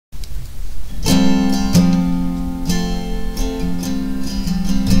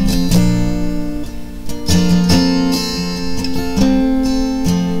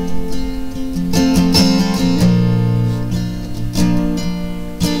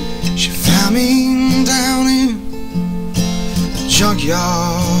down in a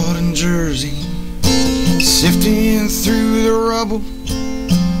junkyard in Jersey, sifting through the rubble,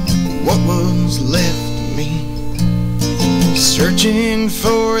 what was left of me, searching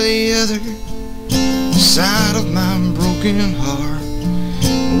for the other side of my broken heart.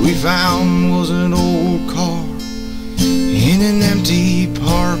 We found was an old car in an empty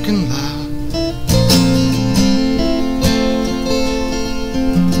parking lot.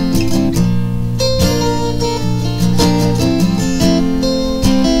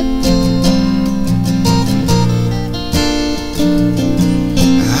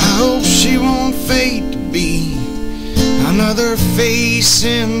 Another face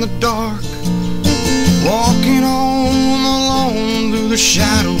in the dark, walking on alone through the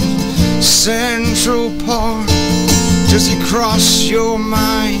shadows of Central Park. Does he cross your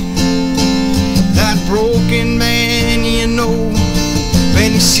mind, that broken man you know?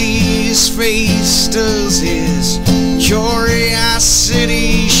 When you see his face, does his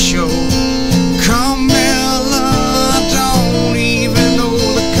curiosity show? Carmella, I don't even know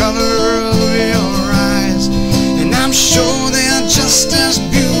the color of your eyes, and I'm sure they're just as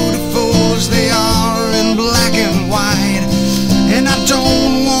beautiful as they are in black and white. And I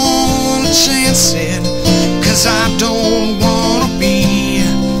don't want to chance it, 'cause I don't want to be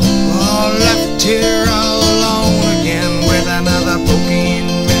left here all alone again with another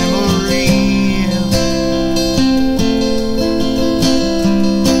broken memory.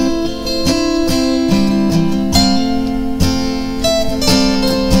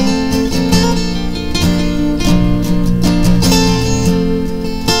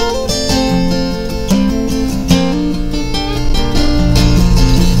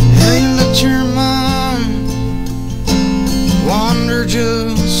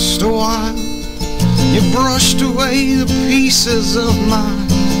 Just a while, you brushed away the pieces of my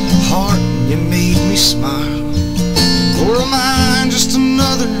heart, you made me smile. Or am I just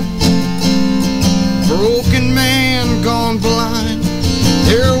another broken man gone blind?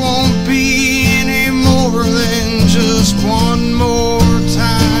 There won't be any more than just one more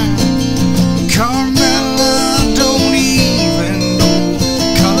time. Carmella, I don't even know the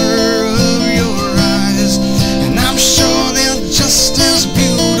color of your eyes, and I'm sure they're just as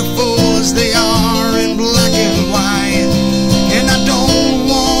beautiful as they are in black and white. And I don't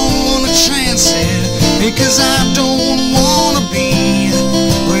want to chance it, because I don't want to be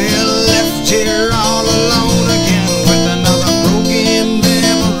left here all alone again with another broken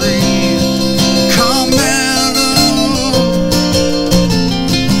memory. Carmella,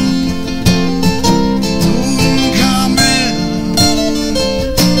 Carmella.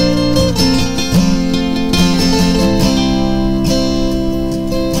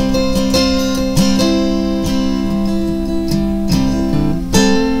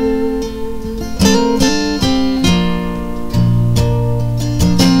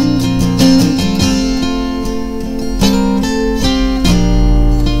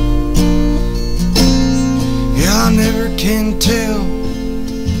 I never can tell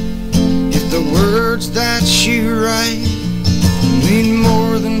if the words that you write mean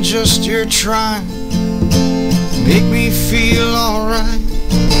more than just you're trying to make me feel alright.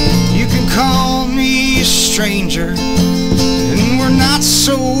 You can call me a stranger, and we're not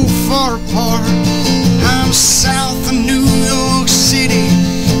so far apart. I'm south of New York City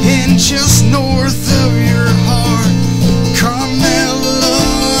and just north of your heart. Carmella,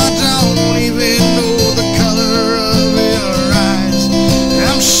 I don't even know the color of your eyes.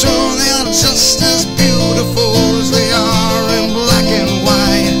 I'm sure they're just as beautiful as they are in black and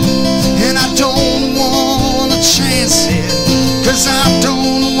white. And I don't want to chance it, 'cause I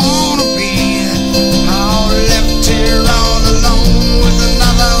don't want to be left here all alone with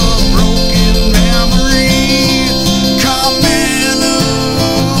another broken man.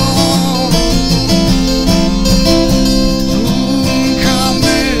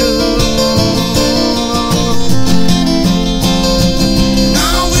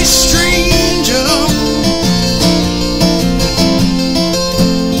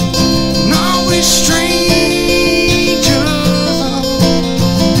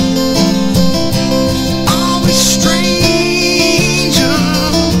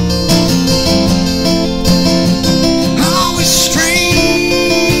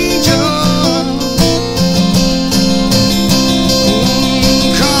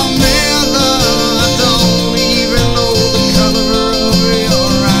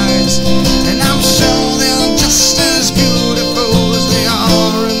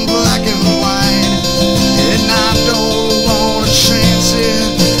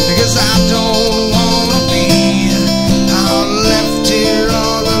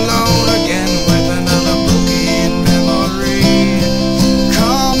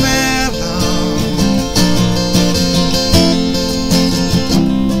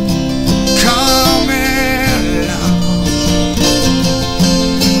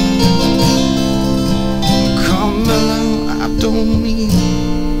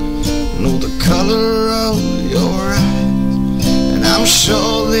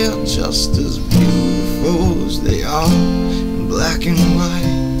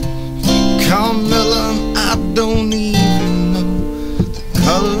 don't